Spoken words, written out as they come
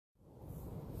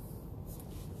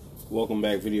Welcome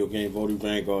back, Video Game Voting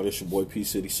Vanguard. It's your boy P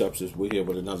City Substance. We're here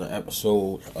with another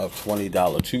episode of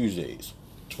 $20 Tuesdays.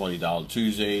 $20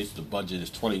 Tuesdays. The budget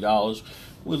is $20.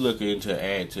 We're looking to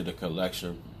add to the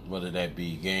collection, whether that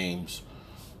be games,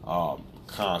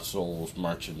 consoles,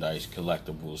 merchandise,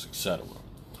 collectibles, etc.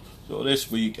 So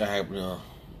this week I happened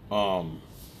to,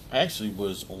 actually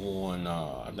was on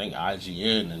I think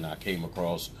IGN, and I came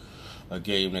across a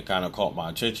game that kind of caught my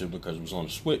attention because it was on the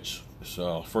Switch. It's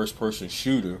a first-person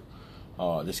shooter.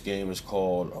 This game is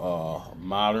called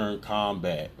Modern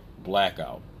Combat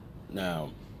Blackout.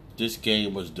 Now, this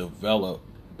game was developed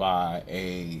by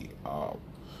a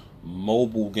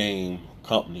mobile game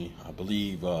company, I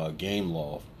believe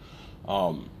Gameloft,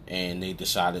 and they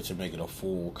decided to make it a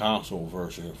full console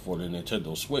version for the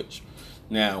Nintendo Switch.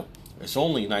 Now, it's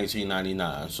only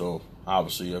 $19.99, so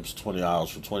obviously it was $20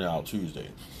 for $20 Tuesday.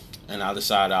 And I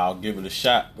decided I'll give it a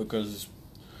shot because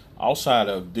outside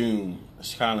of Doom,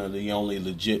 it's kind of the only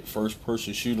legit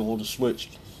first-person shooter on the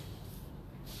Switch.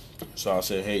 So I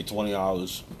said, hey,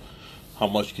 $20, how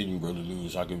much can you really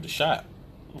lose? I'll give it a shot.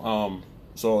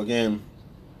 So again,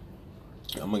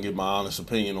 I'm going to give my honest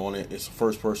opinion on it. It's a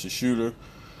first-person shooter.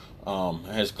 It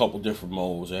has a couple different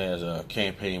modes. It has a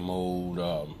campaign mode.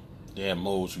 They have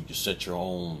modes where you can set your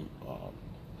own,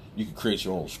 you can create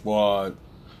your own squad,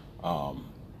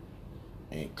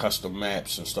 and custom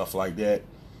maps and stuff like that.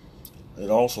 It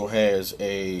also has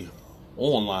a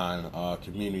online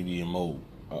community and mode.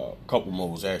 Couple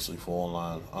modes actually for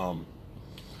online.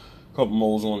 Couple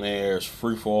modes on there is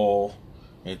free fall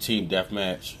and team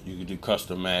deathmatch. You can do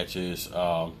custom matches.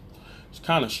 It's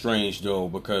kind of strange though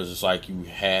because it's like you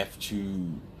have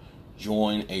to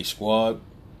join a squad,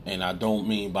 and I don't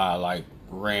mean by like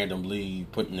randomly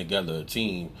putting together a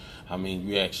team. I mean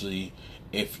you actually,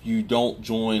 if you don't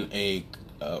join a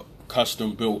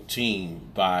custom built team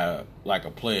by like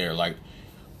a player, like,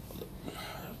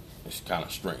 it's kind of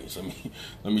strange.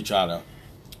 Let me try to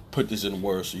put this in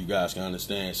words so you guys can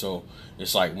understand. So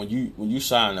it's like when you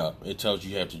sign up, it tells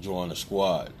you have to join a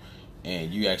squad,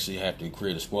 and you actually have to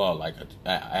create a squad like an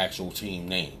actual team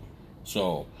name.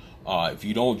 So if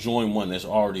you don't join one that's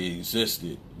already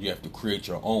existed, you have to create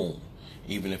your own,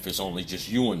 even if it's only just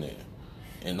you in there,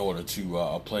 in order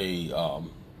to play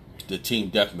the team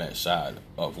deathmatch side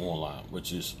of online,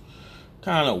 which is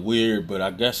kind of weird, but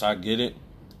I guess I get it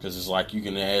because it's like you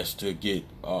can ask to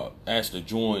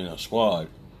join a squad,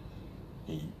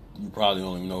 and you probably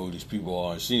don't even know who these people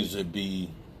are. It seems to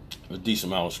be a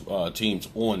decent amount of teams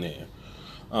on there,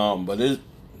 but it,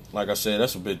 like I said,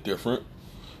 that's a bit different.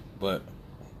 But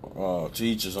to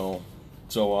each his own.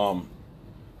 So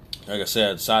like I said,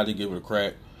 I decided to give it a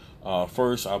crack.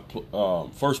 First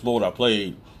mode I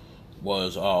played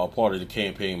was part of the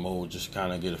campaign mode, just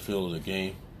kind of get a feel of the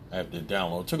game after the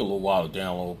download. It took a little while to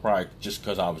download, probably just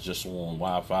because I was just on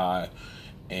Wi-Fi,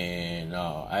 and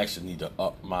I actually need to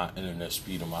up my internet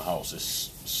speed in my house.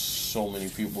 There's so many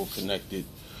people connected,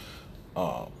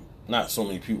 not so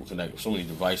many people connected, so many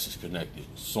devices connected,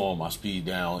 slowing my speed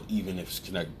down, even if it's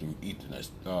connected through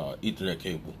Ethernet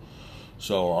cable.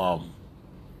 So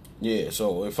yeah,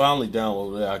 so it finally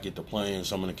downloaded it. I get to playing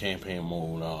some of the campaign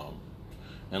mode.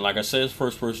 And like I said, it's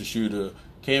first-person shooter.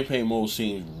 Campaign mode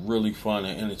seems really fun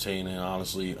and entertaining,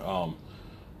 honestly.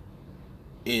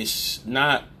 It's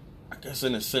not, I guess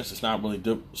in a sense, it's not really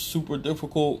super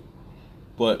difficult,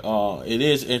 but it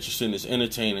is interesting. It's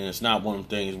entertaining. It's not one of them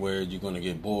things where you're going to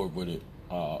get bored with it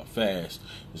fast.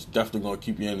 It's definitely going to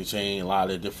keep you entertained. A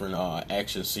lot of different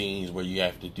action scenes where you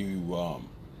have to do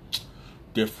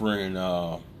different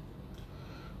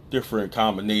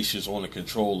combinations on the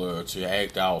controller to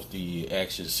act out the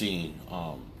action scene.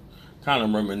 Kind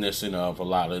of reminiscent of a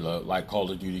lot of the like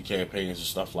Call of Duty campaigns and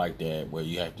stuff like that, where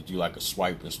you have to do like a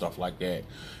swipe and stuff like that.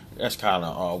 That's kind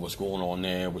of what's going on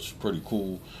there, which is pretty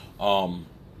cool.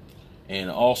 And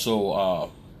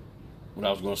also, what I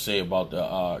was going to say about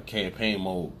the campaign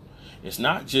mode, it's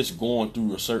not just going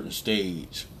through a certain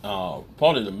stage.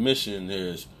 Part of the mission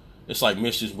is, it's like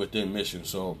missions within missions.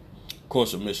 So of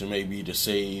course, a mission may be to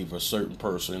save a certain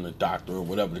person, a doctor, or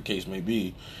whatever the case may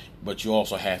be, but you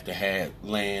also have to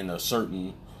land a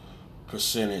certain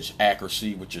percentage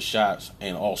accuracy with your shots,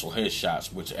 and also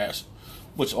headshots,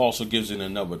 which also gives it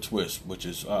another twist, which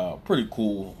is pretty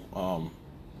cool.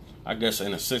 I guess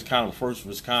in a sense, kind of first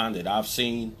of its kind that I've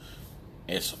seen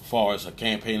as far as a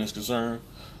campaign is concerned.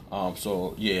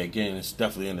 So yeah, again, it's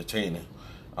definitely entertaining.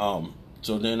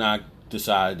 So then I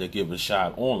decided to give it a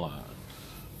shot online.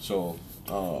 So,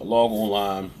 log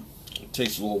online. It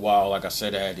takes a little while. Like I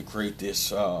said, I had to create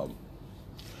this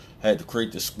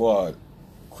squad.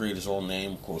 create his own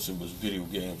name. Of course, it was Video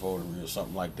Game Votary or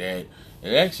something like that.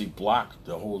 It actually blocked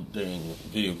the whole thing,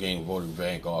 Video Game Votary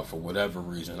Vanguard, for whatever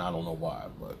reason. I don't know why,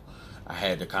 but I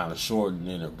had to kind of shorten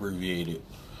and abbreviate it.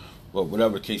 But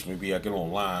whatever the case may be, I get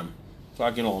online. So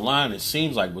I get online, it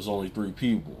seems like it was only 3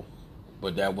 people.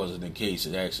 But that wasn't the case.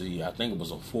 It actually, I think it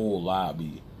was a full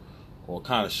lobby, or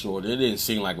kind of short. It didn't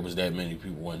seem like it was that many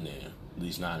people in there, at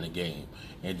least not in the game.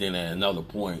 And then at another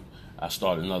point, I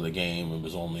started another game, and it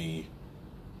was only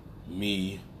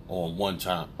me on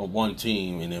one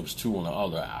team, and there was 2 on the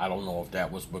other. I don't know if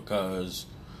that was because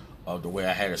of the way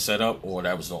I had it set up, or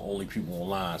that was the only people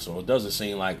online. So it doesn't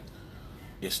seem like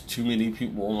it's too many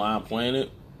people online playing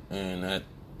it, and at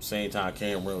the same time, I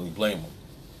can't really blame them.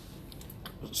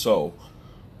 So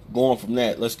going from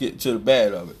that, let's get to the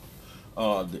bad of it.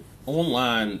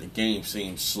 The game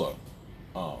seems slow.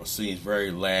 It seems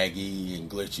very laggy and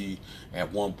glitchy.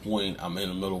 At one point, I'm in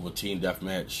the middle of a team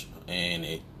deathmatch, and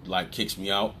it like kicks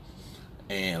me out.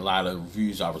 And a lot of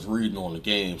reviews I was reading on the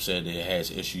game said that it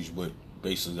has issues with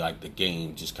basically like the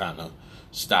game just kind of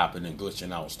stopping and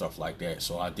glitching out and stuff like that.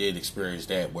 So I did experience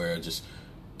that, where it just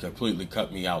completely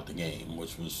cut me out the game,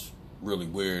 which was really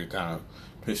weird. Kind of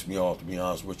pissed me off, to be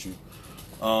honest with you.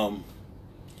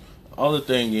 Other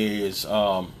thing is,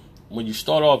 when you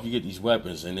start off, you get these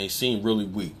weapons, and they seem really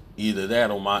weak. Either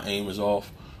that or my aim is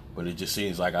off, but it just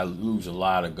seems like I lose a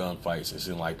lot of gunfights. It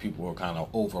seems like people are kind of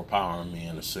overpowering me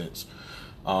in a sense.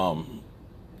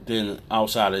 Then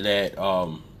outside of that,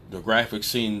 the graphics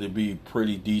seem to be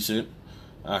pretty decent.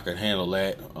 I can handle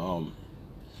that.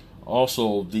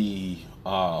 Also, the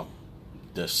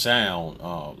sound,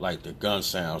 like the gun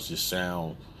sounds, they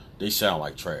sound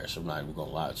like trash. I'm not even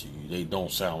gonna lie to you. They don't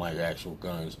sound like actual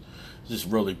guns. It's just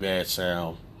really bad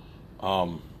sound.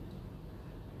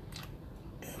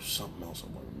 There's something else I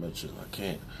want to mention. I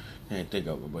can't think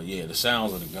of it. But yeah, the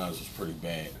sounds of the guns is pretty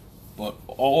bad. But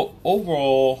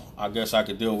overall, I guess I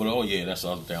could deal with it. Oh yeah, that's the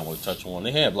other thing I want to touch on.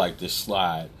 They have like this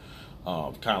slide,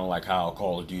 kind of like how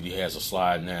Call of Duty has a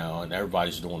slide now, and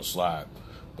everybody's doing a slide.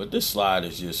 But this slide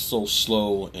is just so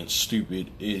slow and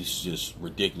stupid. It's just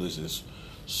ridiculous. It's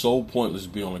so pointless to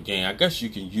be on the game. I guess you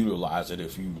can utilize it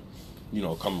if you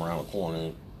come around the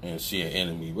corner and see an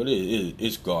enemy, but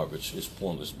it's garbage. It's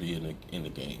pointless to be in the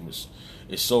game.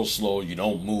 It's so slow. You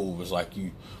don't move. It's like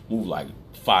you move like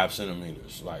 5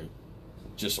 centimeters. Like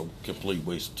just a complete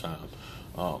waste of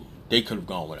time. They could have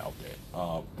gone without that.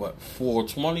 But for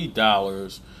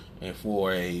 $20 and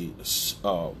for a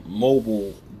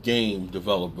mobile game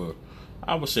developer,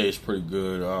 I would say it's pretty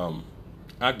good.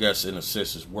 I guess in a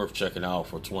sense it's worth checking out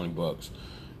for $20,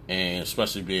 and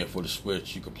especially being for the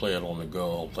Switch, you can play it on the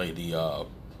go, play the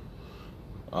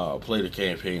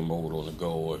campaign mode on the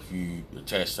go. If you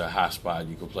attach to a hotspot,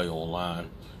 you can play online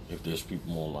if there's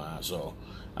people online. So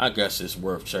I guess it's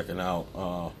worth checking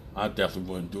out. I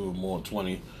definitely wouldn't do it more than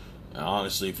 20. And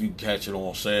honestly, if you catch it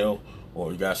on sale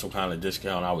or you got some kind of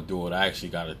discount, I would do it. I actually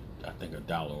got I think $1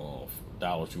 off,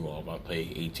 $1 or $2 off. I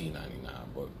paid $18.99,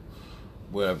 but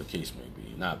whatever the case may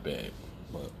be, not bad.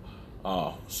 But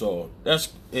so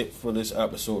that's it for this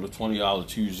episode of $20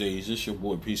 Tuesdays. This your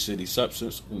boy P City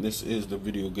Substance, and this is the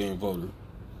Video Game Voter.